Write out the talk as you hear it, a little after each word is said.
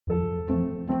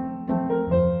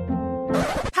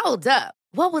Hold up.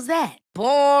 What was that?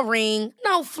 Boring.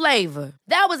 No flavor.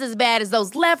 That was as bad as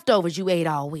those leftovers you ate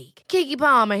all week. Keke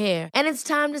Palmer here, and it's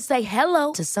time to say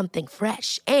hello to something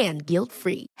fresh and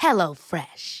guilt-free. Hello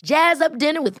Fresh. Jazz up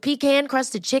dinner with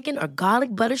pecan-crusted chicken or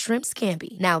garlic butter shrimp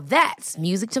scampi. Now that's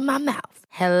music to my mouth.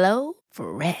 Hello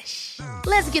Fresh.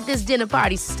 Let's get this dinner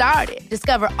party started.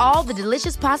 Discover all the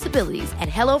delicious possibilities at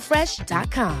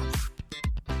hellofresh.com.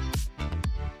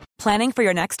 Planning for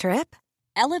your next trip?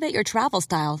 Elevate your travel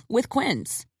style with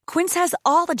Quince. Quince has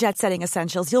all the jet-setting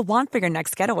essentials you'll want for your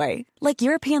next getaway, like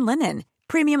European linen,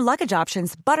 premium luggage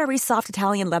options, buttery soft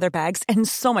Italian leather bags, and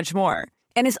so much more.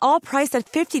 And is all priced at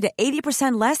 50 to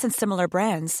 80% less than similar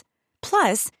brands.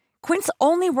 Plus, Quince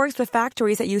only works with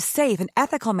factories that use safe and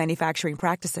ethical manufacturing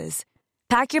practices.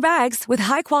 Pack your bags with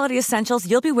high-quality essentials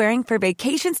you'll be wearing for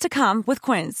vacations to come with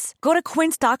Quince. Go to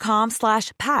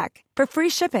quince.com/pack for free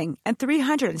shipping and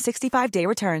 365-day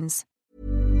returns.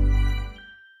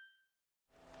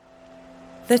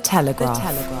 The Telegraph.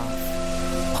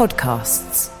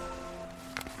 Podcasts.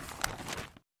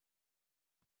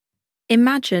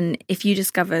 Imagine if you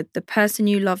discovered the person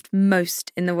you loved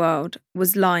most in the world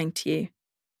was lying to you.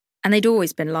 And they'd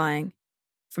always been lying,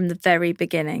 from the very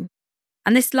beginning.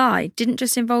 And this lie didn't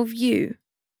just involve you,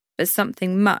 but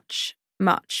something much,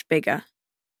 much bigger.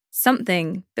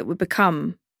 Something that would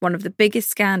become one of the biggest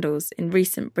scandals in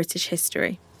recent British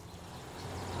history.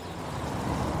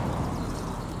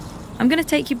 I'm going to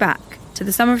take you back to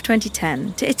the summer of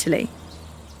 2010 to Italy.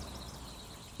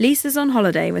 Lisa's on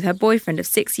holiday with her boyfriend of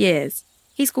 6 years.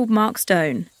 He's called Mark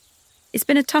Stone. It's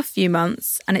been a tough few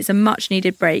months and it's a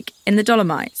much-needed break in the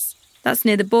Dolomites. That's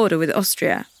near the border with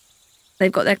Austria.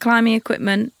 They've got their climbing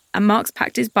equipment and Mark's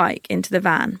packed his bike into the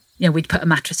van. You know, we'd put a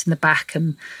mattress in the back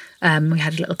and we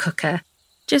had a little cooker.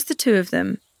 Just the two of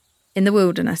them in the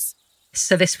wilderness.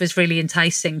 So this was really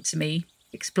enticing to me.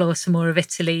 Explore some more of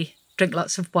Italy, drink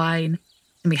lots of wine.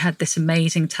 And we had this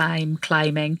amazing time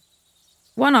climbing.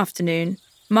 One afternoon,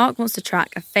 Mark wants to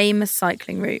track a famous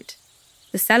cycling route,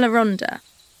 the Sella Ronda.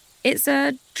 It's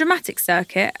a dramatic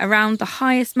circuit around the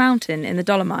highest mountain in the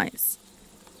Dolomites.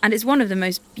 And it's one of the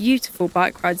most beautiful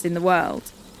bike rides in the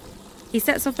world. He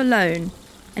sets off alone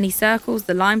and he circles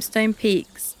the limestone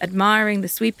peaks, admiring the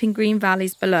sweeping green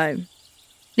valleys below.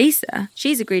 Lisa,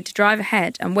 she's agreed to drive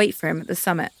ahead and wait for him at the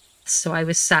summit. So I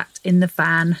was sat in the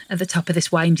van at the top of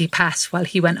this windy pass while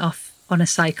he went off on a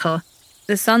cycle.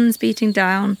 The sun's beating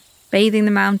down, bathing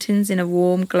the mountains in a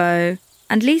warm glow,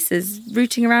 and Lisa's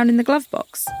rooting around in the glove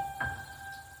box.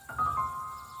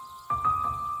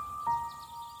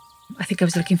 I think I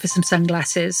was looking for some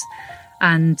sunglasses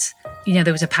and, you know,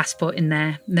 there was a passport in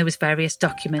there and there was various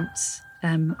documents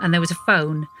and there was a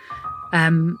phone.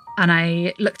 And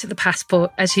I looked at the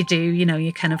passport, as you do, you know,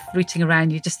 you're kind of rooting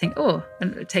around, you just think, oh,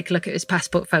 and take a look at his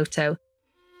passport photo.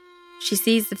 She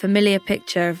sees the familiar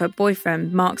picture of her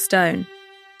boyfriend, Mark Stone,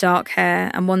 dark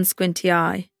hair and one squinty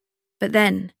eye. But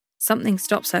then something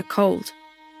stops her cold.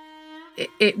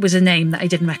 It was a name that I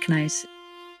didn't recognise.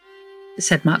 It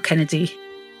said Mark Kennedy.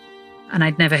 And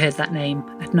I'd never heard that name.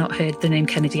 I'd not heard the name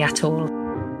Kennedy at all.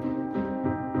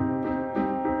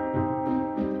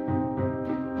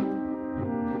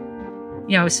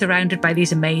 You know, I was surrounded by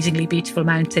these amazingly beautiful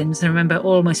mountains. And I remember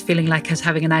almost feeling like I was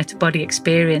having an out-of-body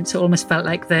experience. It almost felt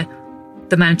like the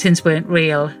mountains weren't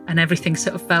real and everything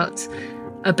sort of felt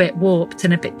a bit warped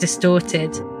and a bit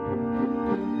distorted.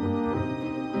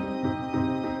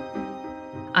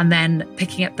 And then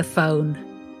picking up the phone,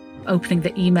 opening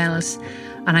the emails,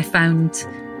 and I found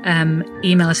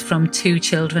emails from 2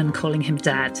 children calling him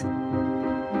Dad.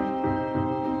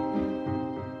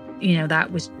 You know,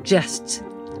 that was just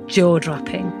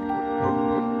jaw-dropping.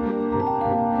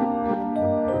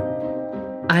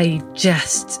 I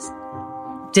just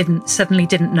suddenly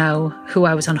didn't know who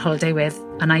I was on holiday with.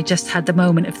 And I just had the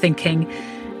moment of thinking,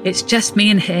 it's just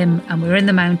me and him, and we're in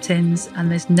the mountains,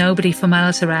 and there's nobody for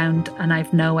miles around, and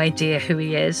I've no idea who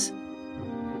he is.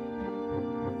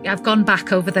 I've gone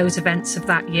back over those events of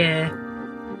that year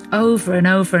over and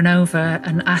over and over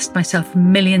and asked myself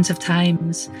millions of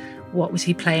times, what was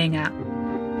he playing at?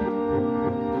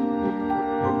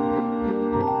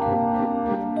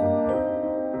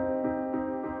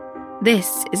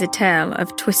 This is a tale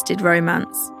of twisted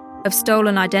romance, of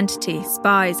stolen identity,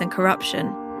 spies and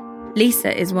corruption.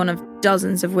 Lisa is one of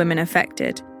dozens of women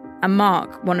affected, and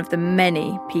Mark one of the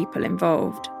many people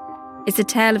involved. It's a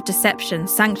tale of deception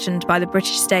sanctioned by the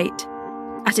British state.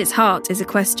 At its heart is a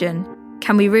question: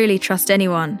 can we really trust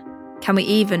anyone? Can we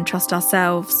even trust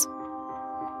ourselves?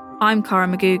 I'm Cara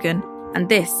McGugan, and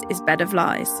this is Bed of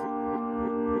Lies.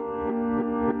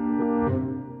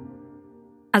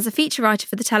 As a feature writer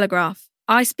for The Telegraph,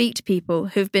 I speak to people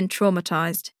who've been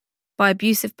traumatised by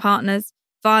abusive partners,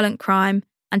 violent crime,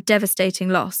 and devastating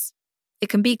loss. It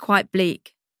can be quite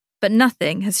bleak, but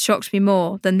nothing has shocked me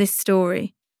more than this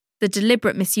story, the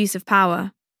deliberate misuse of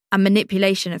power and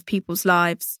manipulation of people's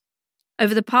lives.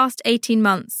 Over the past 18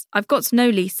 months, I've got to know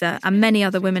Lisa and many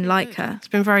other women like her. It's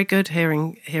been very good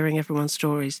hearing everyone's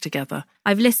stories together.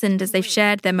 I've listened as they've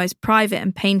shared their most private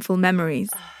and painful memories.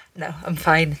 No, I'm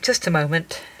fine. Just a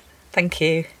moment. Thank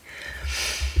you.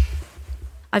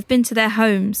 I've been to their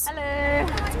homes.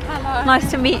 Hello. Nice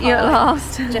to meet you at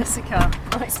last. Jessica.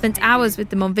 Spent hours with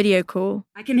them on video call.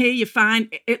 I can hear you fine.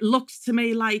 It looks to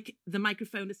me like the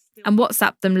microphone is still... And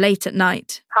WhatsApped them late at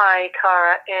night. Hi,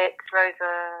 Cara. It's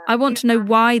Rosa. I want to know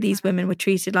why these women were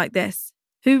treated like this.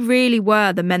 Who really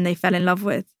were the men they fell in love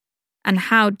with? And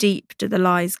how deep do the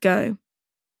lies go?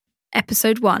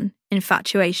 Episode 1,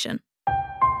 Infatuation.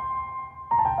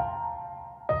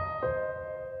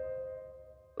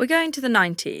 We're going to the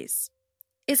 90s.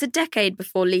 It's a decade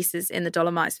before Lisa's in the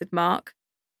Dolomites with Mark.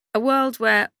 A world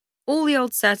where all the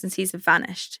old certainties have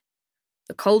vanished.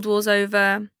 The Cold War's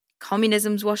over,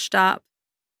 communism's washed up,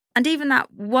 and even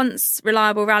that once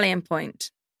reliable rallying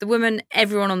point, the woman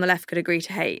everyone on the left could agree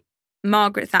to hate,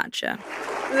 Margaret Thatcher.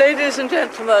 Ladies and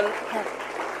gentlemen,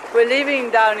 we're leaving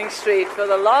Downing Street for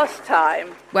the last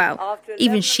time. Well,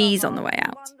 even she's on the way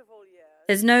out.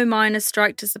 There's no miners'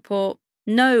 strike to support,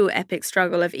 no epic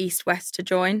struggle of East-West to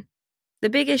join. The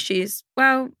big issues,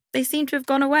 well, they seem to have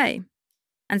gone away.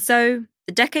 And so,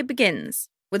 the decade begins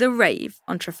with a rave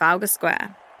on Trafalgar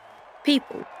Square.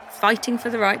 People fighting for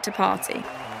the right to party.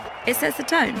 It sets the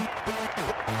tone.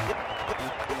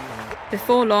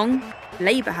 Before long,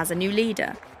 Labour has a new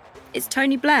leader. It's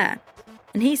Tony Blair,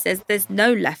 and he says there's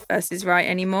no left versus right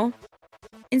anymore.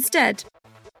 Instead,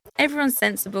 everyone's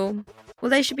sensible.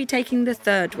 Well, they should be taking the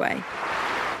third way.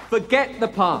 Forget the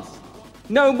past.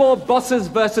 No more bosses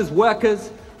versus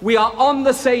workers. We are on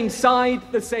the same side,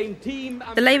 the same team.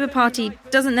 The Labour Party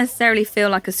doesn't necessarily feel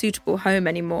like a suitable home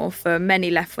anymore for many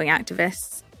left-wing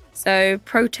activists. So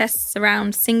protests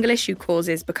around single-issue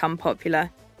causes become popular.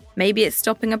 Maybe it's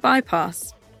stopping a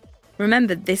bypass.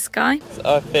 Remember this guy?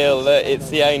 I feel that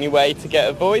it's the only way to get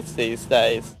a voice these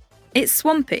days. It's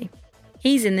Swampy.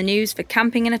 He's in the news for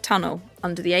camping in a tunnel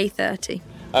under the A30.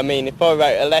 I mean, if I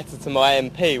wrote a letter to my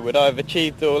MP, would I have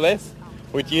achieved all this?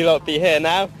 Would you lot be here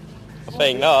now? I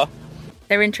think not.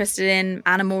 They're interested in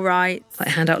animal rights. I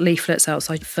hand out leaflets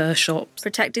outside fur shops.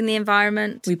 Protecting the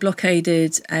environment. We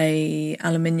blockaded a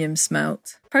aluminium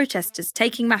smelt. Protesters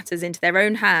taking matters into their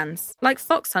own hands, like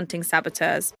fox hunting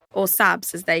saboteurs, or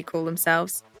SABs as they call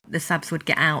themselves. The SABs would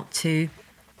get out to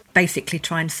basically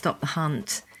try and stop the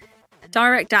hunt.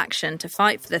 Direct action to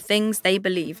fight for the things they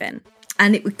believe in.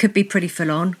 And it could be pretty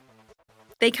full on.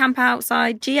 They camp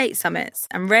outside G8 summits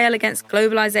and rail against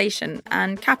globalisation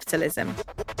and capitalism.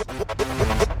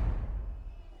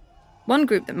 One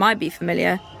group that might be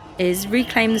familiar is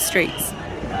Reclaim the Streets.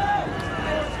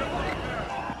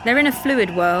 They're in a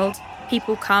fluid world.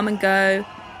 People come and go,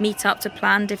 meet up to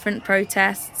plan different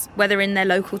protests, whether in their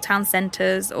local town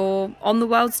centres or on the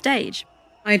world stage.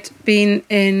 I'd been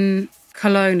in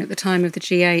Cologne at the time of the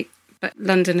G8. But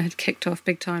London had kicked off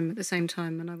big time at the same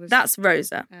time. And I was. That's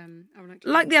Rosa.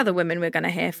 Like the other women we're going to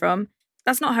hear from,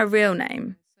 that's not her real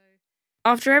name.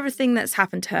 After everything that's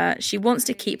happened to her, she wants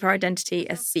to keep her identity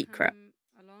a secret.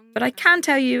 But I can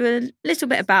tell you a little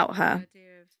bit about her.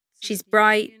 She's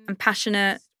bright and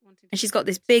passionate, and she's got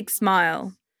this big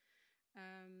smile.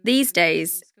 These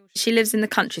days, she lives in the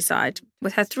countryside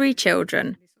with her 3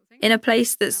 children in a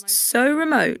place that's so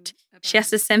remote she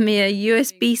has to send me a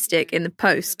USB stick in the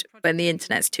post when the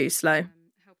internet's too slow.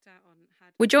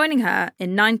 We're joining her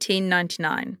in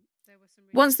 1999,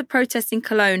 once the protests in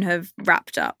Cologne have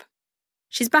wrapped up.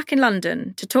 She's back in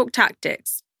London to talk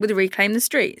tactics with Reclaim the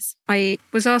Streets. I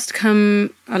was asked to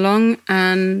come along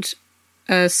and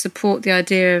support the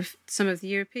idea of some of the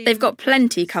European... They've got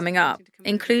plenty coming up,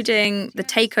 including the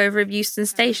takeover of Euston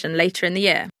Station later in the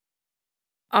year.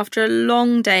 After a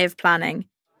long day of planning,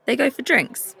 they go for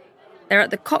drinks. They're at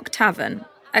the Cock Tavern,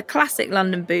 a classic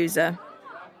London boozer,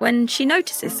 when she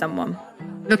notices someone.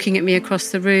 Looking at me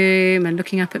across the room and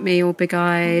looking up at me all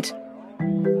big-eyed.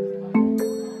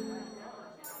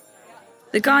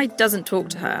 The guy doesn't talk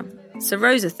to her, so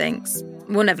Rosa thinks,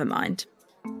 well, never mind.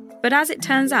 But as it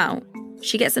turns out,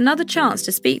 she gets another chance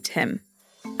to speak to him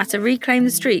at a Reclaim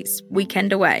the Streets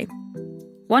weekend away.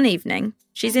 One evening,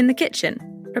 she's in the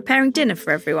kitchen, preparing dinner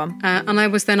for everyone. And I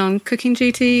was then on cooking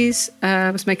duties.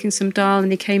 I was making some dal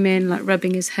and he came in like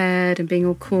rubbing his head and being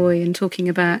all coy and talking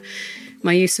about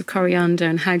my use of coriander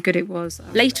and how good it was.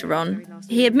 Later on,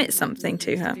 he admits something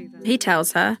to her. He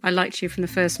tells her, I liked you from the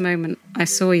first moment I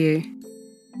saw you.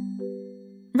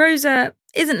 Rosa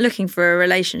isn't looking for a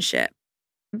relationship.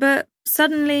 But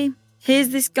suddenly, here's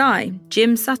this guy,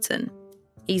 Jim Sutton.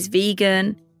 He's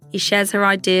vegan, he shares her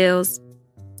ideals.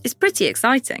 It's pretty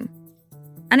exciting.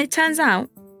 And it turns out,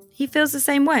 he feels the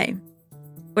same way.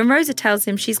 When Rosa tells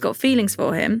him she's got feelings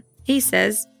for him, he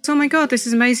says, oh my God, this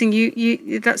is amazing.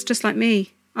 You that's just like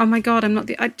me. Oh my God, I'm not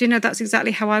that's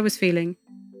exactly how I was feeling.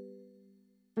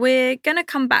 We're going to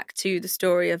come back to the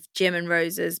story of Jim and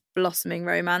Rosa's blossoming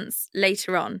romance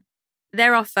later on.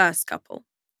 They're our first couple.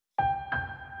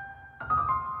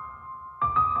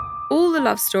 All the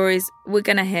love stories we're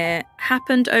going to hear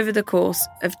happened over the course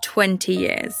of 20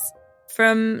 years,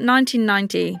 from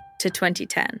 1990 to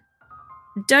 2010.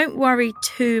 Don't worry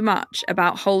too much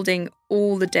about holding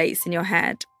all the dates in your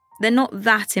head. They're not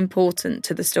that important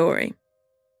to the story.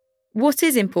 What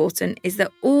is important is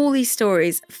that all these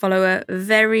stories follow a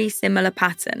very similar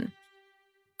pattern.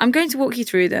 I'm going to walk you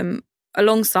through them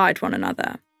alongside one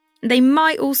another. They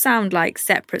might all sound like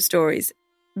separate stories,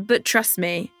 but trust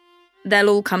me, they'll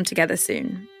all come together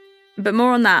soon. But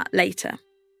more on that later.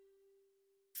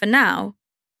 For now,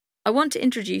 I want to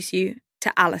introduce you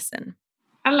to Alison.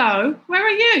 Hello, where are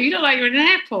you? You look like you're in an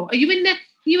airport. Are you in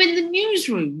the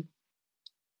newsroom?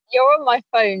 You're on my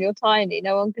phone, you're tiny,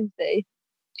 no one can see.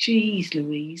 Jeez,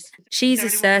 Louise. She's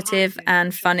assertive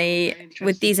and funny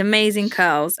with these amazing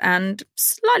curls and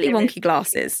slightly wonky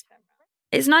glasses.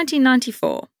 It's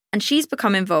 1994 and she's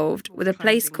become involved with a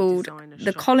place called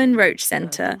the Colin Roach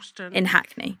Centre in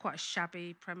Hackney.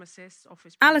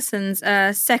 Alison's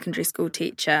a secondary school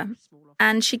teacher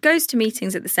and she goes to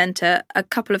meetings at the centre a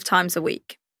couple of times a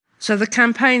week. So the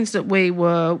campaigns that we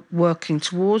were working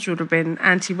towards would have been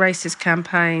anti-racist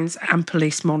campaigns and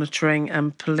police monitoring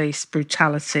and police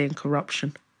brutality and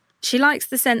corruption. She likes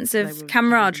the sense of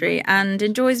camaraderie and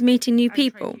enjoys meeting new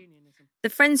people.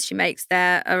 The friends she makes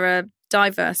there are a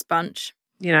diverse bunch.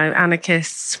 You know,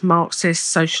 anarchists, Marxists,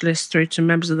 socialists, through to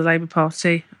members of the Labour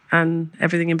Party and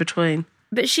everything in between.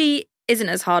 But she isn't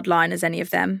as hardline as any of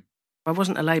them. I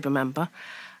wasn't a Labour member,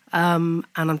 and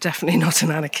I'm definitely not an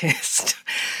anarchist.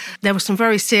 There were some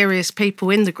very serious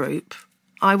people in the group.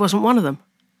 I wasn't one of them.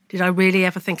 Did I really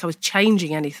ever think I was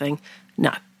changing anything?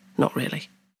 No, not really.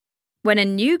 When a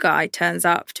new guy turns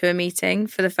up to a meeting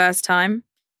for the first time,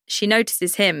 she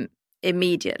notices him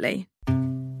immediately.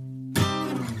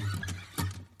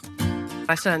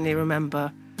 I certainly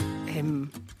remember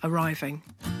him arriving.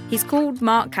 He's called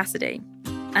Mark Cassidy,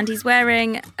 and he's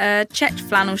wearing a checked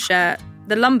flannel shirt,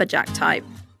 the lumberjack type,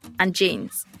 and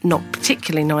jeans. Not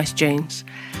particularly nice jeans.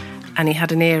 And he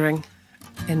had an earring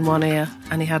in one ear,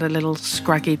 and he had a little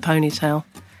scraggy ponytail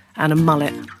and a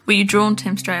mullet. Were you drawn to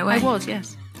him straight away? I was,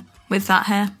 yes. With that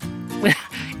hair?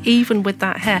 Even with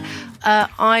that hair.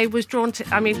 I was drawn to,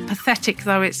 pathetic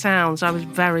though it sounds, I was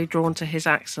very drawn to his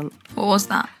accent. What was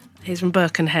that? He's from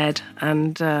Birkenhead,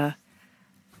 and, I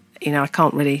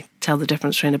can't really tell the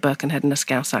difference between a Birkenhead and a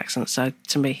Scouse accent, so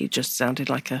to me he just sounded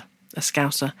like a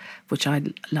Scouser, which I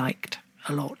liked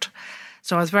a lot.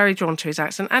 So I was very drawn to his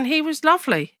accent, and he was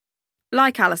lovely.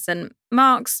 Like Alison,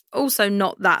 Mark's also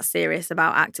not that serious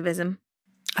about activism.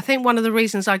 I think one of the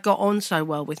reasons I got on so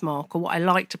well with Mark, or what I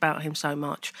liked about him so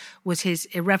much, was his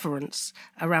irreverence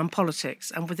around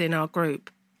politics and within our group.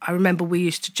 I remember we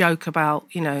used to joke about,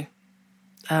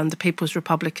 the People's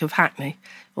Republic of Hackney,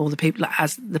 or the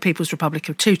People's Republic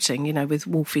of Tooting, with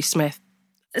Wolfie Smith.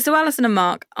 So Alison and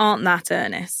Mark aren't that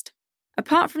earnest.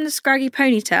 Apart from the scraggy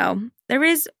ponytail, there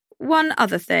is one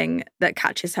other thing that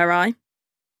catches her eye.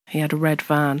 He had a red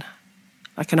van,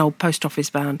 like an old post office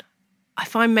van. I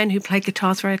find men who play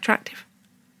guitars very attractive.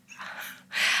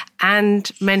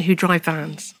 And men who drive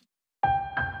vans.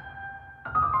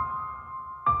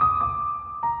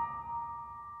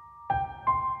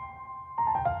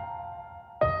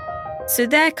 So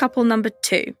they're couple number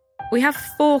 2. We have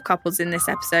 4 couples in this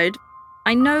episode.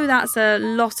 I know that's a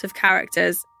lot of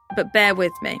characters, but bear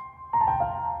with me.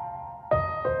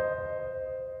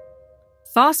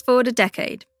 Fast forward a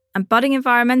decade, and budding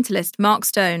environmentalist Mark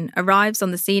Stone arrives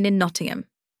on the scene in Nottingham.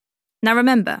 Now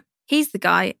remember, he's the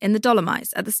guy in the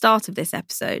Dolomites at the start of this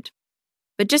episode.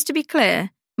 But just to be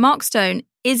clear, Mark Stone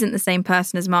isn't the same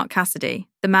person as Mark Cassidy,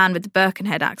 the man with the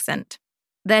Birkenhead accent.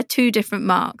 They're 2 different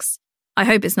Marks. I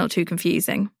hope it's not too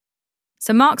confusing.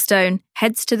 So Mark Stone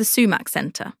heads to the Sumac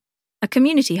Centre, a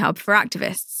community hub for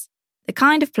activists, the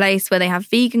kind of place where they have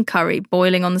vegan curry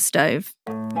boiling on the stove.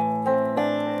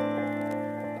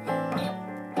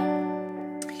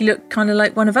 He looked kind of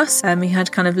like one of us. He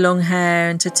had kind of long hair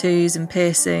and tattoos and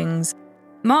piercings.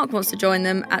 Mark wants to join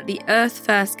them at the Earth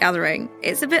First gathering.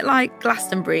 It's a bit like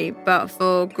Glastonbury, but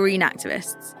for green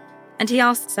activists. And he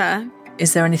asks her,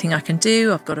 is there anything I can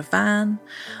do? I've got a van.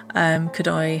 Could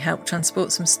I help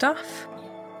transport some stuff?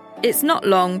 It's not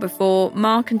long before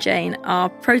Mark and Jane are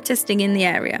protesting in the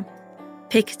area,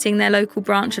 picketing their local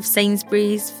branch of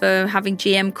Sainsbury's for having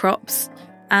GM crops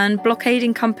and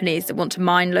blockading companies that want to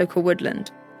mine local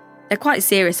woodland. They're quite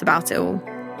serious about it all.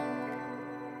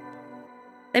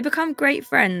 They become great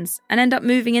friends and end up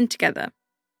moving in together.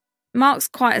 Mark's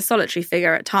quite a solitary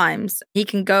figure at times. He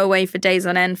can go away for days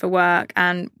on end for work,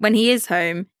 and when he is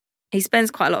home, he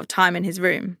spends quite a lot of time in his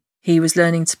room. He was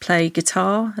learning to play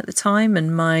guitar at the time,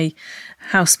 and my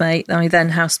then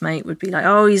housemate, would be like,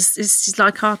 oh, he's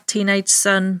like our teenage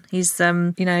son. He's,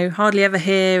 hardly ever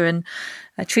here and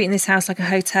treating this house like a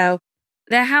hotel.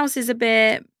 Their house is a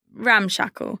bit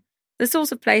ramshackle, the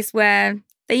sort of place where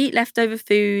they eat leftover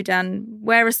food and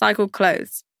wear recycled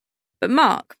clothes. But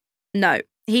Mark, no,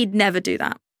 he'd never do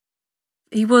that.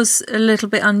 He was a little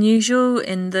bit unusual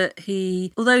in that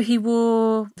although he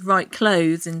wore the right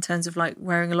clothes in terms of like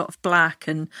wearing a lot of black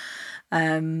and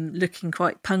looking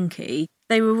quite punky,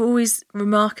 they were always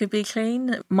remarkably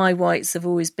clean. My whites have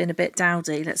always been a bit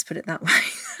dowdy, let's put it that way.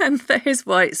 And his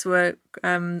whites were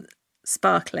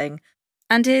sparkling.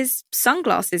 And his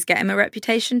sunglasses get him a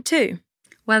reputation too.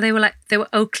 Well, they were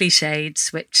Oakley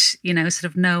shades, which, sort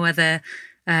of no other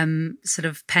sort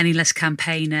of penniless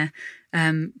campaigner,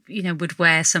 would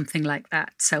wear something like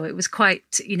that. So it was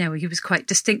quite, he was quite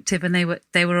distinctive, and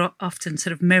they were often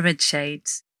sort of mirrored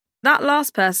shades. That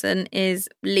last person is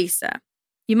Lisa.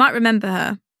 You might remember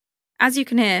her. As you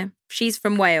can hear, she's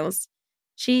from Wales.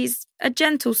 She's a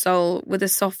gentle soul with a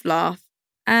soft laugh,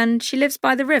 and she lives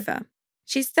by the river.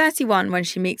 She's 31 when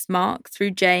she meets Mark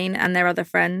through Jane and their other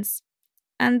friends,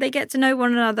 and they get to know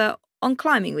one another on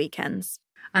climbing weekends.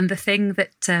 And the thing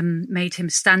that made him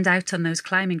stand out on those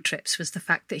climbing trips was the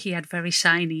fact that he had very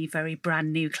shiny, very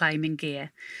brand new climbing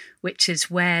gear, which is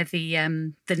where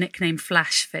the nickname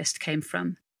Flash first came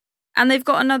from. And they've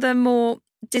got another more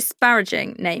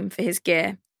disparaging name for his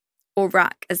gear, or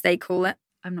rack as they call it.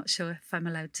 I'm not sure if I'm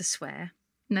allowed to swear.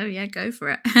 No, yeah, go for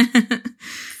it.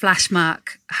 Flash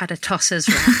Mark had a tosser's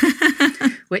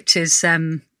rack, which is...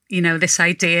 this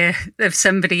idea of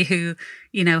somebody who,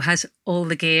 has all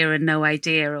the gear and no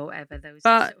idea or whatever.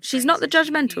 But she's not the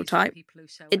judgmental type.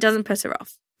 It doesn't put her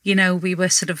off. We were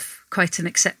sort of quite an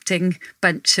accepting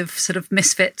bunch of sort of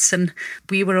misfits, and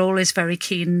we were always very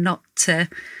keen not to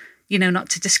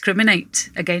discriminate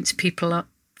against people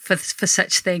for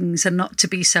such things, and not to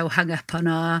be so hung up on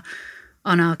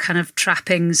our kind of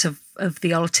trappings of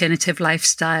the alternative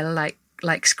lifestyle,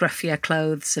 like scruffier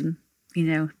clothes and,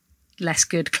 less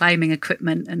good climbing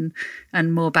equipment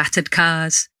and more battered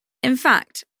cars. In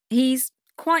fact, he's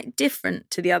quite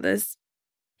different to the others.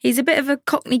 He's a bit of a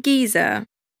Cockney geezer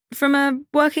from a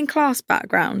working class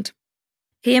background.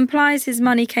 He implies his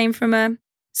money came from a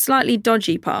slightly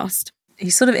dodgy past.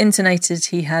 He sort of intonated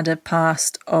he had a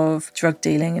past of drug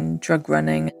dealing and drug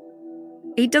running.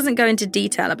 He doesn't go into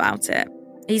detail about it.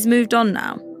 He's moved on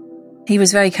now. He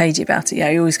was very cagey about it,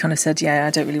 yeah. He always kind of said, I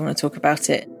don't really want to talk about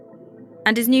it.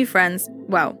 And his new friends,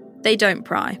 well, they don't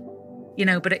pry.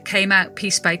 But it came out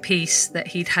piece by piece that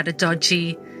he'd had a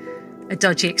dodgy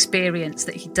experience,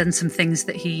 that he'd done some things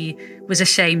that he was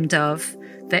ashamed of,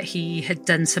 that he had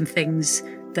done some things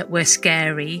that were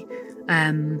scary,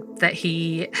 that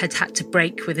he had to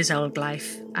break with his old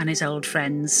life and his old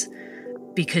friends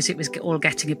because it was all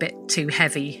getting a bit too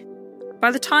heavy.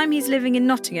 By the time he's living in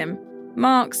Nottingham,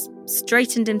 Mark's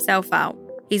straightened himself out.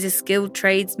 He's a skilled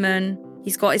tradesman.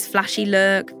 He's got his flashy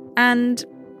look, and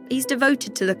he's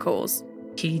devoted to the cause.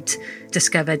 He'd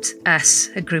discovered us,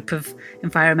 a group of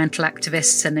environmental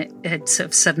activists, and it had sort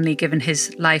of suddenly given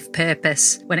his life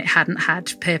purpose when it hadn't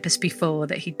had purpose before,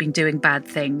 that he'd been doing bad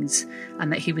things,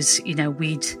 and that he was,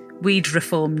 we'd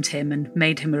reformed him and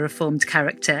made him a reformed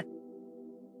character.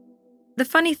 The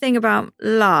funny thing about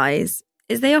lies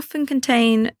is they often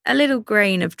contain a little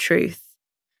grain of truth.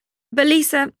 But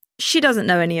Lisa, she doesn't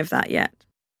know any of that yet.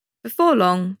 Before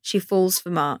long, she falls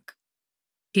for Mark.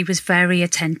 He was very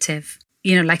attentive.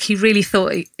 He really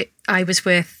thought I was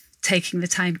worth taking the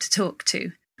time to talk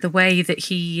to. The way that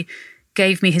he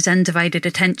gave me his undivided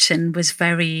attention was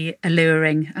very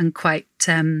alluring and quite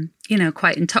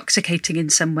intoxicating in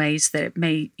some ways. That it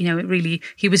may,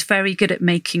 he was very good at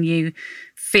making you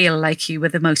feel like you were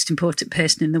the most important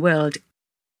person in the world.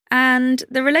 And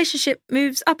the relationship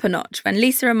moves up a notch when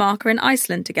Lisa and Mark are in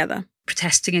Iceland together.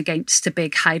 Protesting against a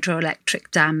big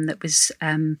hydroelectric dam that was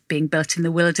being built in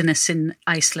the wilderness in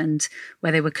Iceland,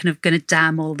 where they were kind of going to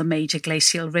dam all the major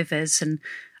glacial rivers. And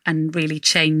and really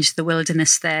change the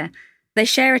wilderness there. They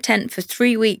share a tent for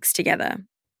 3 weeks together.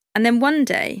 And then one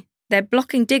day, they're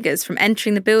blocking diggers from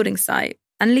entering the building site,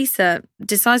 and Lisa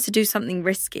decides to do something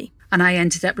risky. And I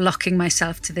ended up locking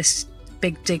myself to this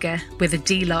big digger with a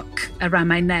D-lock around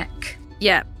my neck.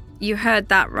 Yeah, you heard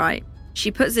that right.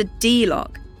 She puts a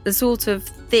D-lock, the sort of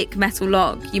thick metal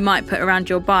lock you might put around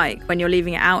your bike when you're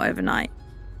leaving it out overnight.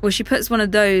 Well, she puts one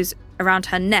of those around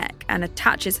her neck and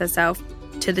attaches herself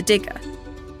to the digger.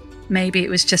 Maybe it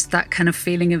was just that kind of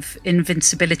feeling of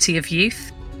invincibility of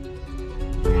youth.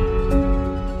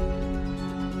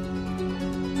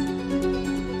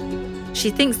 She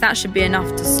thinks that should be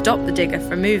enough to stop the digger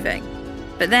from moving.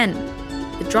 But then,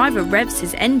 the driver revs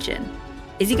his engine.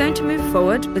 Is he going to move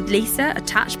forward with Lisa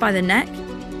attached by the neck?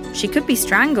 She could be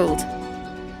strangled.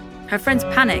 Her friends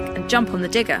panic and jump on the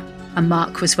digger. And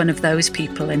Mark was one of those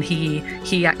people, and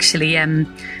he actually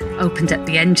opened up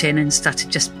the engine and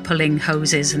started just pulling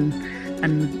hoses, and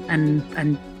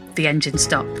the engine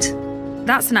stopped.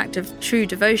 That's an act of true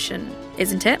devotion,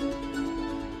 isn't it?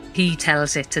 He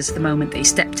tells it as the moment that he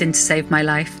stepped in to save my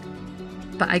life.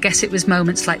 But I guess it was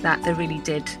moments like that that really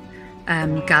did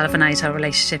galvanise our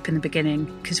relationship in the beginning,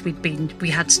 because we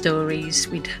had stories,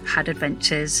 we'd had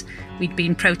adventures, we'd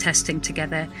been protesting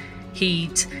together.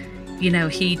 He'd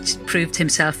proved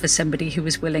himself as somebody who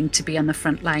was willing to be on the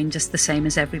front line just the same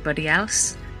as everybody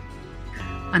else.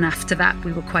 And after that,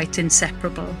 we were quite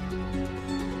inseparable.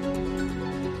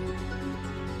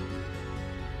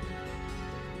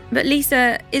 But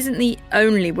Lisa isn't the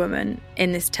only woman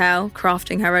in this tale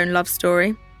crafting her own love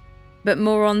story. But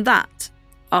more on that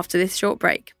after this short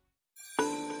break.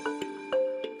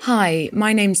 Hi,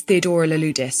 my name's Theodora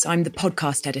Laludis. I'm the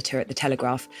podcast editor at The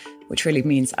Telegraph, which really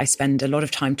means I spend a lot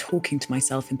of time talking to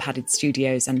myself in padded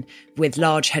studios and with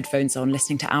large headphones on,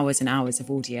 listening to hours and hours of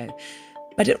audio.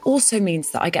 But it also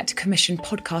means that I get to commission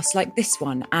podcasts like this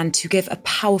one and to give a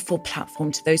powerful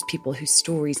platform to those people whose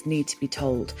stories need to be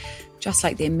told, just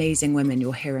like the amazing women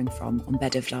you're hearing from on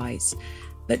Bed of Lies.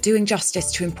 But doing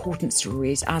justice to important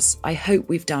stories, as I hope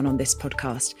we've done on this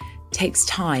podcast, takes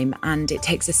time and it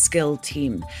takes a skilled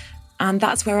team. And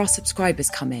that's where our subscribers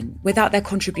come in. Without their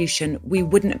contribution, we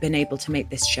wouldn't have been able to make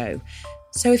this show.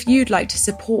 So if you'd like to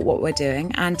support what we're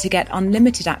doing and to get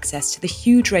unlimited access to the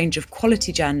huge range of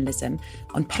quality journalism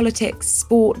on politics,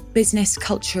 sport, business,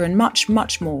 culture, and much,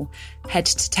 much more, head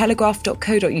to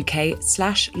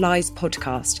telegraph.co.uk/lies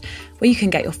podcast, where you can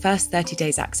get your first 30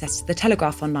 days access to the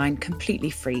Telegraph Online completely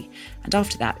free. And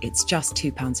after that, it's just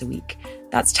 £2 a week.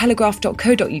 That's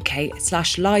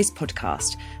telegraph.co.uk/lies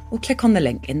podcast, or click on the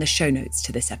link in the show notes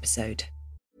to this episode.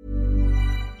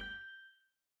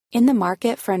 In the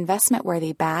market for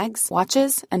investment-worthy bags,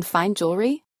 watches, and fine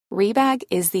jewelry, Rebag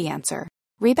is the answer.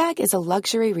 Rebag is a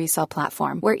luxury resale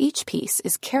platform where each piece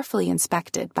is carefully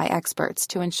inspected by experts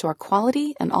to ensure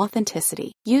quality and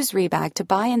authenticity. Use Rebag to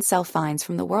buy and sell finds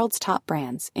from the world's top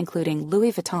brands, including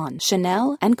Louis Vuitton,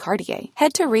 Chanel, and Cartier.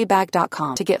 Head to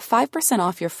Rebag.com to get 5%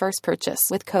 off your first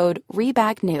purchase with code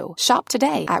REBAGNEW. Shop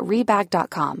today at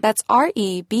Rebag.com. That's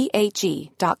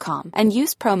REBAG.com. And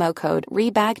use promo code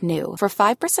REBAGNEW for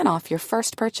 5% off your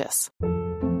first purchase.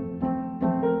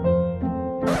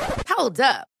 Hold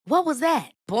up. What was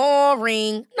that?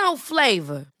 Boring. No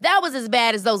flavor. That was as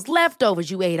bad as those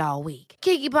leftovers you ate all week.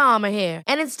 Keke Palmer here,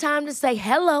 and it's time to say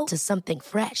hello to something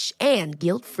fresh and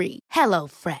guilt-free. Hello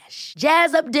Fresh.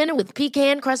 Jazz up dinner with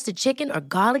pecan-crusted chicken or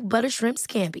garlic butter shrimp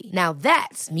scampi. Now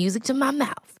that's music to my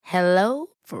mouth. Hello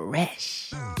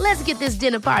Fresh. Let's get this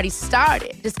dinner party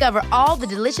started. Discover all the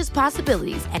delicious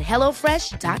possibilities at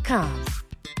HelloFresh.com.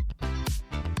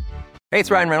 Hey, it's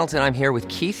Ryan Reynolds, and I'm here with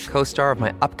Keith, co-star of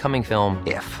my upcoming film,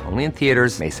 If, only in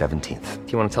theaters May 17th.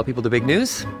 Do you want to tell people the big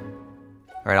news?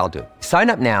 All right, I'll do it. Sign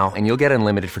up now and you'll get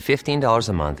unlimited for $15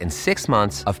 a month and 6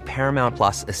 months of Paramount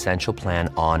Plus Essential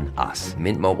Plan on us.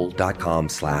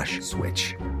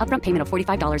 MintMobile.com/switch. Upfront payment of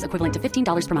 $45 equivalent to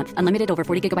 $15 per month. Unlimited over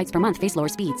 40 gigabytes per month. Face lower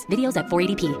speeds. Videos at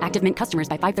 480p. Active Mint customers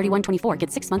by 531.24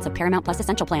 get 6 months of Paramount Plus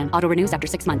Essential Plan. Auto renews after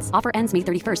 6 months. Offer ends May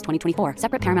 31st, 2024.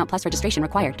 Separate Paramount Plus registration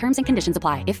required. Terms and conditions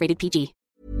apply if rated PG.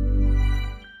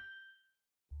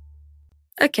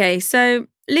 Okay, so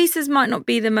Lisa's might not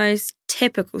be the most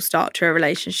typical start to a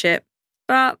relationship,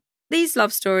 but these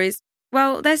love stories,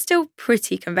 well, they're still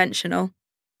pretty conventional.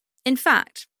 In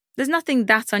fact, there's nothing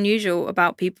that unusual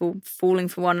about people falling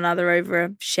for one another over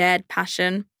a shared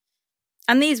passion.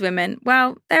 And these women,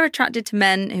 well, they're attracted to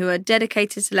men who are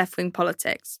dedicated to left-wing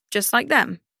politics, just like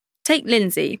them. Take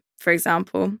Lindsay, for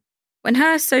example. When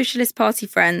her Socialist Party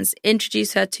friends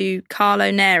introduce her to Carlo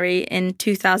Neri in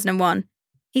 2001,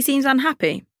 he seems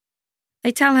unhappy.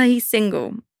 They tell her he's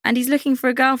single and he's looking for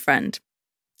a girlfriend.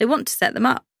 They want to set them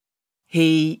up.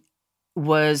 He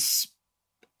was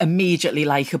immediately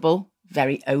likeable,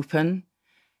 very open,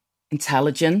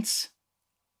 intelligent.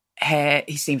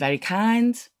 He seemed very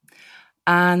kind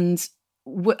and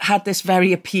had this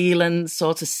very appealing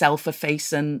sort of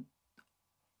self-effacing,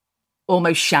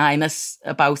 almost shyness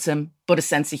about him, but a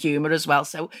sense of humour as well.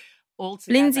 So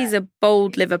Lindsay's a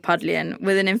bold Liverpudlian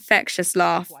with an infectious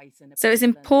laugh, so it's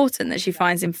important that she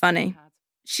finds him funny.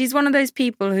 She's one of those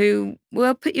people who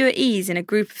will put you at ease in a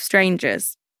group of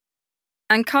strangers.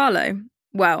 And Carlo,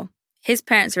 well, his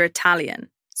parents are Italian,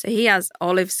 so he has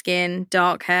olive skin,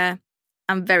 dark hair,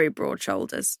 and very broad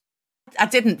shoulders. I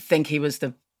didn't think he was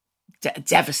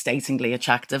devastatingly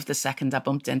attractive the second I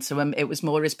bumped into him. It was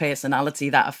more his personality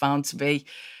that I found to be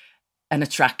an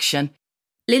attraction.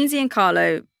 Lindsay and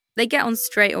Carlo, they get on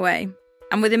straight away,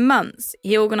 and within months,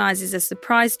 he organises a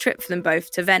surprise trip for them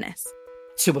both to Venice.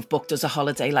 To have booked us a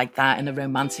holiday like that in a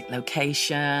romantic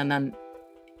location, and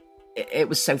it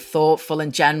was so thoughtful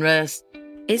and generous.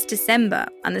 It's December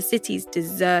and the city's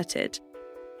deserted.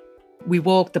 We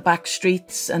walked the back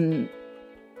streets and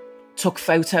took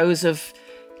photos of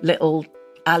little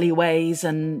alleyways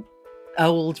and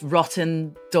old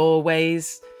rotten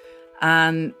doorways.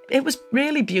 And it was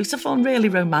really beautiful and really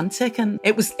romantic. And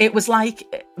it was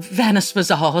like Venice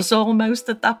was ours almost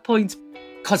at that point.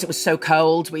 Because it was so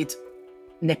cold, we'd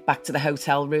nip back to the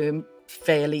hotel room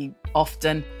fairly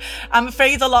often. I'm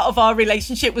afraid a lot of our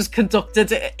relationship was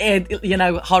conducted,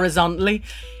 horizontally.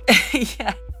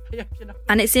 Yeah.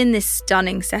 And it's in this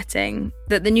stunning setting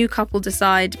that the new couple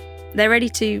decide they're ready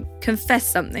to confess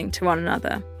something to one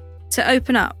another, to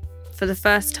open up for the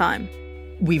first time.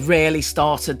 We really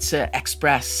started to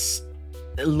express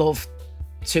love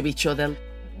to each other.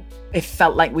 It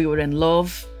felt like we were in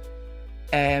love.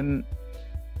 It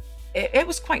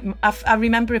was quite, I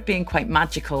remember it being quite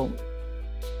magical.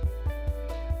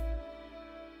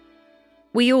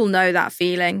 We all know that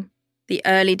feeling, the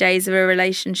early days of a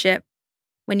relationship,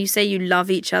 when you say you love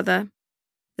each other,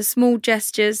 the small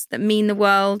gestures that mean the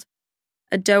world,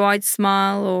 a doe-eyed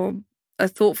smile or a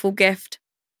thoughtful gift.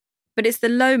 But it's the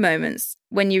low moments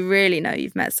when you really know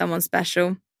you've met someone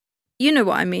special. You know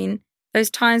what I mean, those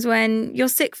times when you're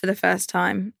sick for the first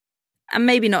time and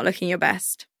maybe not looking your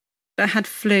best. I had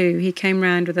flu. He came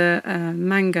round with a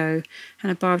mango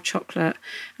and a bar of chocolate,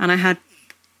 and I had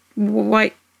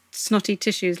white snotty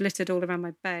tissues littered all around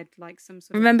my bed like some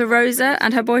sort Remember Rosa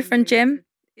and her boyfriend Jim?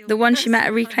 The one she met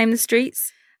at Reclaim the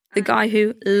Streets? The guy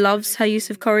who loves her use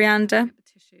of coriander?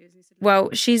 Well,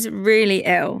 she's really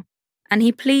ill, and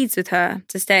he pleads with her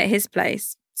to stay at his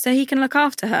place so he can look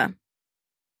after her.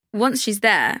 Once she's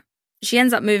there, she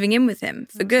ends up moving in with him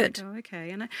for good. Like, oh,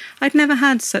 okay. And I'd never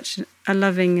had such a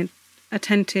loving,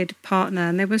 attentive partner,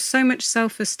 and there was so much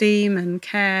self-esteem and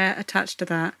care attached to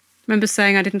that. I remember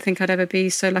saying I didn't think I'd ever be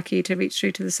so lucky to reach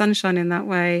through to the sunshine in that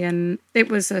way. And it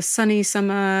was a sunny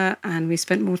summer, and we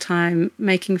spent more time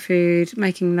making food,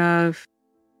 making love.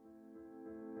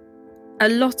 A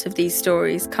lot of these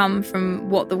stories come from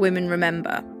what the women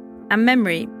remember. And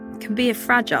memory can be a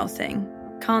fragile thing,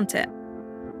 can't it?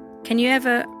 Can you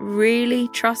ever really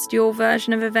trust your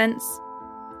version of events?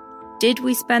 Did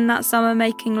we spend that summer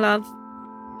making love?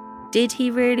 Did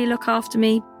he really look after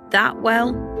me that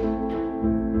well?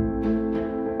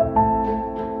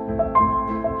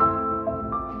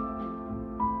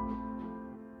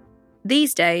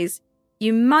 These days,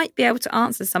 you might be able to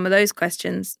answer some of those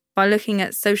questions by looking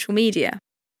at social media.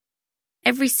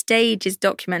 Every stage is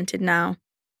documented now.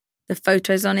 The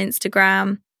photos on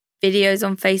Instagram, videos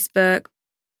on Facebook,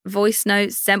 voice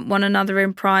notes sent one another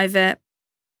in private.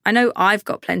 I know I've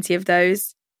got plenty of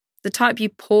those. The type you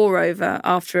pore over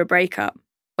after a breakup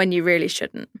when you really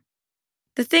shouldn't.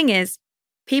 The thing is,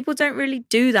 people don't really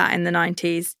do that in the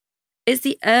 90s. It's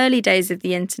the early days of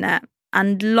the internet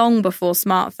and long before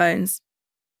smartphones.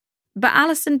 But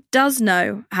Alison does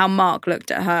know how Mark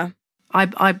looked at her. I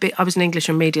was an English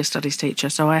and media studies teacher,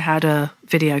 so I had a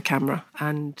video camera,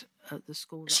 and at the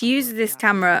school... She uses this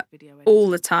camera all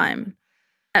the time.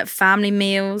 At family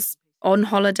meals, on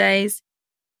holidays,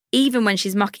 even when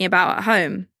she's mucking about at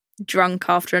home, drunk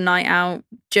after a night out,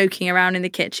 joking around in the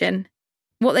kitchen.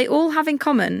 What they all have in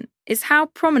common is how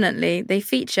prominently they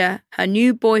feature her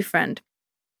new boyfriend,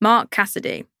 Mark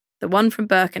Cassidy, the one from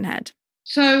Birkenhead.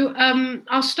 So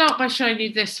I'll start by showing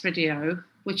you this video,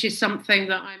 which is something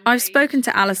that I've spoken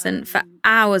to Alison for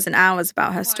hours and hours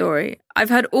about her story. I've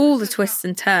heard all the twists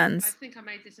and turns.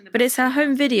 But it's her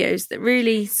home videos that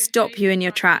really stop you in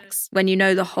your tracks when you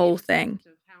know the whole thing.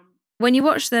 When you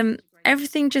watch them,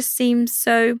 everything just seems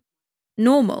so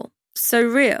normal, so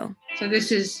real. So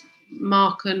this is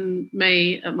Mark and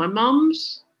me at my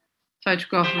mum's.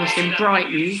 photograph of us in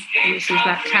Brighton. And this is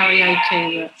that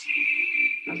karaoke that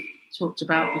I've talked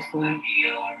about before,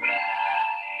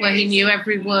 where he knew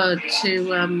every word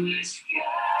to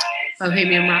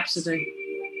Bohemian Rhapsody.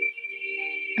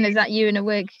 And is that you in a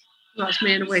wig? That's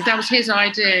me in a wig. That was his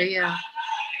idea, yeah.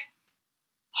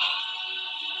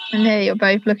 And there you're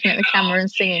both looking at the camera and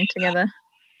singing together.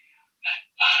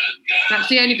 That's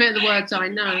the only bit of the words I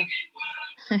know.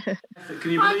 Can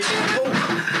you believe it?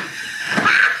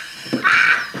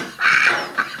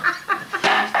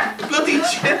 The bloody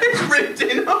chair's ripped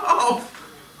in half.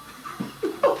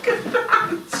 Look at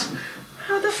that.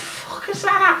 How the fuck has that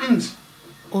happened?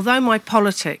 Although my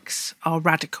politics are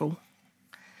radical,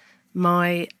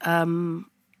 my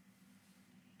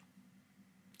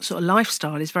sort of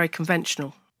lifestyle is very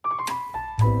conventional.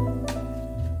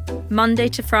 Monday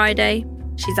to Friday,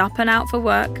 she's up and out for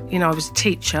work. You know, I was a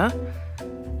teacher,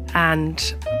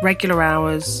 and regular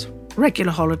hours,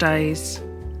 regular holidays,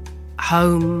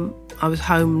 home. I was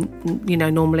home, you know,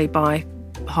 normally by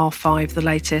 5:30, the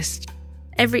latest.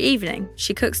 Every evening,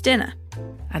 she cooks dinner.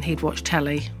 And he'd watch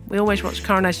telly. We always watched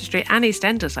Coronation Street and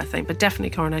EastEnders, I think, but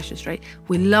definitely Coronation Street.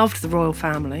 We loved the royal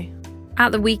family.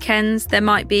 At the weekends, there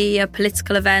might be a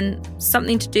political event,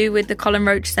 something to do with the Colin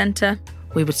Roach Centre.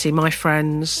 We would see my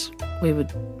friends, we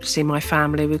would see my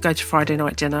family, we'd go to Friday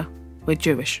night dinner. We're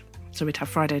Jewish, so we'd have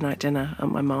Friday night dinner at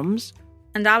my mum's.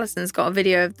 And Alison's got a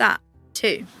video of that,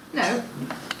 too. No.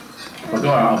 If I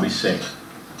go out, I'll be sick.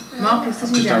 Mark is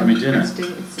sitting Just down. have me dinner. It's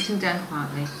sitting down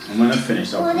quietly. And when I've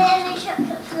finished, I'll... Well, there's a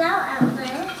chocolate flower out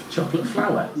there. Chocolate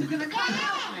flower?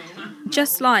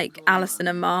 Just like Alison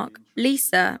and Mark,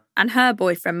 Lisa and her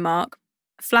boyfriend Mark,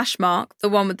 Flash Mark, the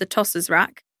one with the tosser's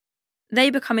rack, they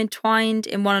become entwined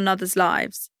in one another's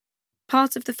lives,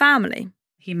 part of the family.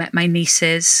 He met my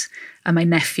nieces and my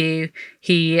nephew.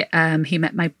 He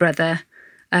met my brother.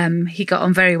 He got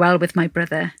on very well with my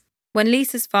brother. When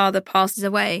Lisa's father passes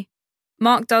away,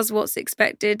 Mark does what's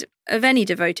expected of any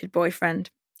devoted boyfriend.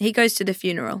 He goes to the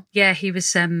funeral. Yeah, he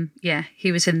was in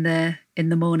the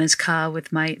mourner's car with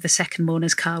the second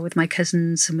mourner's car with my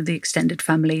cousins and with the extended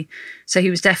family. So he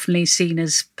was definitely seen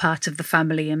as part of the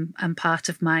family and part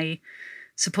of my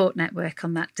support network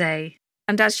on that day.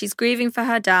 And as she's grieving for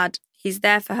her dad, he's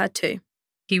there for her too.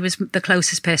 He was the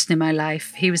closest person in my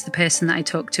life. He was the person that I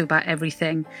talked to about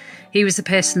everything. He was the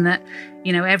person that,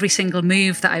 you know, every single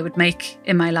move that I would make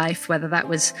in my life, whether that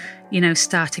was, you know,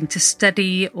 starting to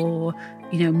study or,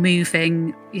 you know,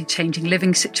 moving, changing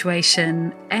living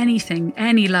situation, anything,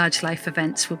 any large life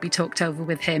events would be talked over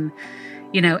with him.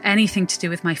 You know, anything to do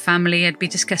with my family, I'd be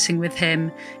discussing with him.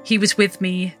 He was with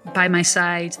me by my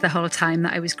side the whole time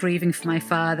that I was grieving for my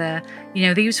father. You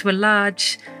know, these were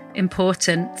large,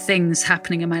 important things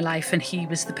happening in my life, and he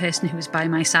was the person who was by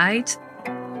my side.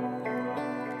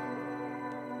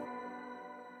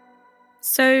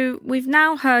 So we've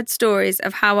now heard stories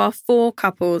of how our 4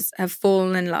 couples have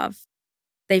fallen in love.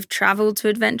 They've travelled to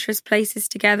adventurous places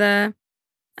together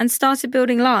and started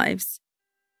building lives.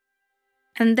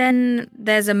 And then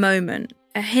there's a moment,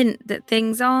 a hint that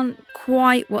things aren't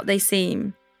quite what they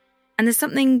seem. And there's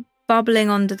something bubbling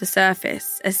under the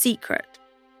surface, a secret.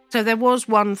 So there was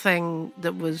one thing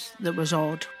that was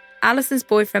odd. Alison's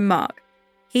boyfriend, Mark,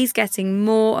 he's getting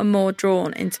more and more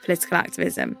drawn into political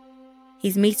activism.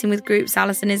 He's meeting with groups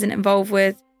Alison isn't involved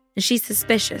with, and she's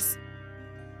suspicious.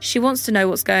 She wants to know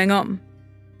what's going on.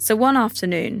 So one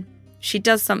afternoon, she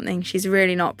does something she's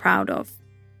really not proud of.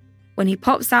 When he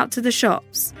pops out to the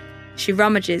shops, she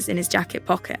rummages in his jacket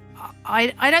pocket.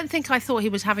 I don't think I thought he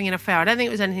was having an affair. I don't think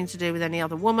it was anything to do with any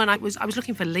other woman. I was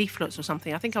looking for leaflets or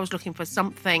something. I think I was looking for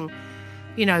something,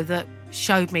 you know, that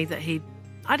showed me that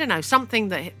something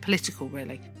that political,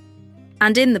 really.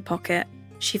 And in the pocket,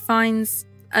 she finds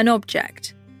an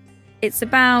object. It's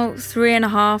about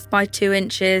 3.5 by 2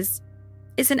 inches.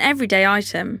 It's an everyday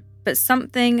item, but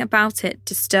something about it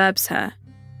disturbs her.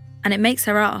 And it makes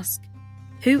her ask,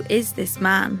 who is this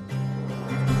man?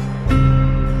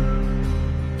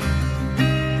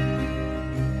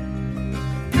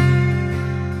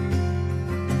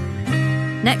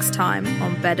 Next time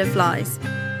on Bed of Lies.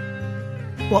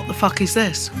 What the fuck is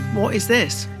this? What is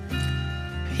this?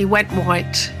 He went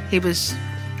white. He was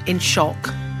in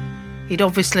shock. He'd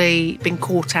obviously been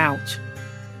caught out.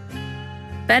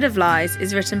 Bed of Lies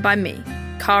is written by me,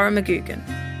 Cara McGugan,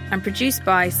 and produced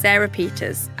by Sarah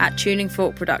Peters at Tuning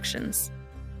Fork Productions.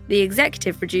 The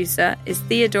executive producer is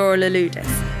Theodora Laludis,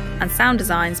 and sound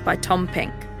designs by Tom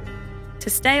Pink.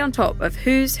 To stay on top of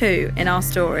who's who in our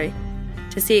story,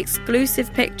 to see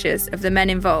exclusive pictures of the men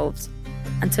involved,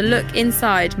 and to look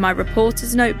inside my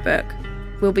reporter's notebook,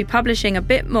 we'll be publishing a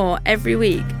bit more every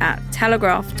week at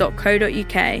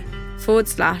telegraph.co.uk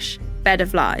Bed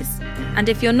of Lies. And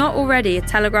if you're not already a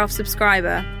Telegraph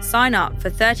subscriber, sign up for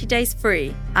 30 days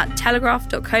free at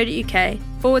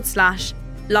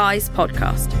telegraph.co.uk/lies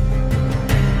podcast.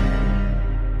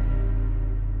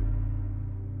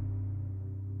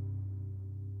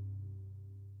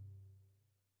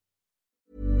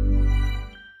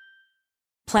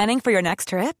 Planning for your next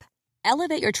trip?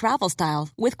 Elevate your travel style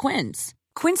with Quince.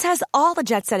 Quince has all the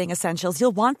jet-setting essentials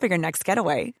you'll want for your next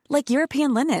getaway, like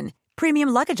European linen, premium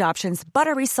luggage options,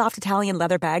 buttery soft Italian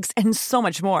leather bags, and so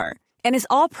much more. And is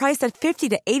all priced at 50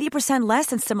 to 80% less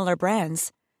than similar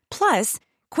brands. Plus,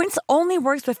 Quince only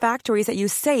works with factories that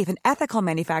use safe and ethical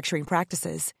manufacturing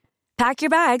practices. Pack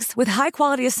your bags with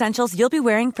high-quality essentials you'll be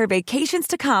wearing for vacations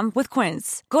to come with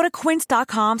Quince. Go to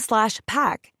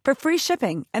quince.com/pack for free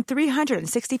shipping and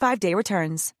 365-day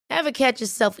returns. Ever catch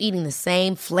yourself eating the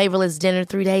same flavorless dinner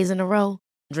 3 days in a row?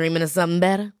 Dreaming of something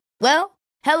better? Well,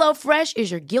 HelloFresh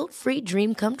is your guilt-free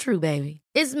dream come true, baby.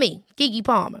 It's me, Keke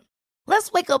Palmer.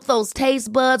 Let's wake up those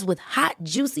taste buds with hot,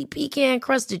 juicy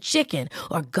pecan-crusted chicken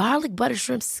or garlic butter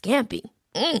shrimp scampi.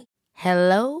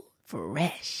 Hello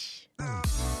Fresh.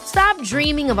 Stop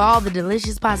dreaming of all the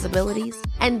delicious possibilities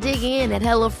and dig in at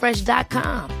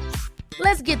HelloFresh.com.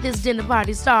 Let's get this dinner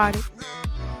party started.